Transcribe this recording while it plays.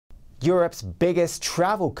Europe's biggest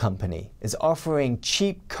travel company is offering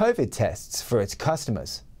cheap COVID tests for its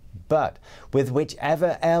customers. But with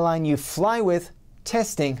whichever airline you fly with,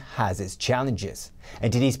 testing has its challenges.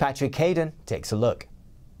 NTD's Patrick Hayden takes a look.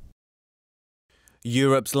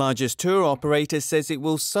 Europe's largest tour operator says it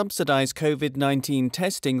will subsidise COVID-19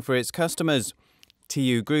 testing for its customers.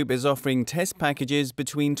 TUI Group is offering test packages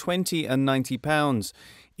between £20 and £90.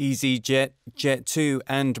 EasyJet, Jet2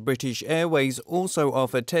 and British Airways also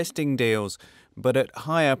offer testing deals, but at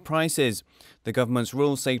higher prices. The government's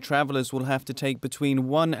rules say travellers will have to take between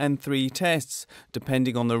 1 and 3 tests,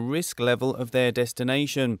 depending on the risk level of their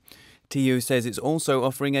destination. TUI says it's also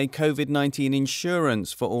offering a COVID-19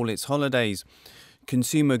 insurance for all its holidays.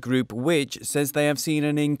 Consumer group Which says they have seen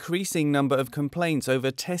an increasing number of complaints over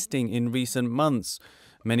testing in recent months.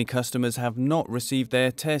 Many customers have not received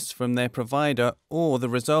their tests from their provider or the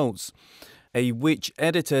results. A Which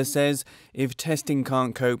editor says if testing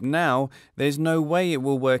can't cope now, there's no way it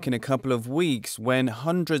will work in a couple of weeks when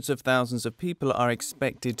hundreds of thousands of people are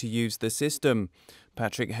expected to use the system.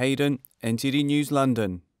 Patrick Hayden, NTD News,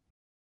 London.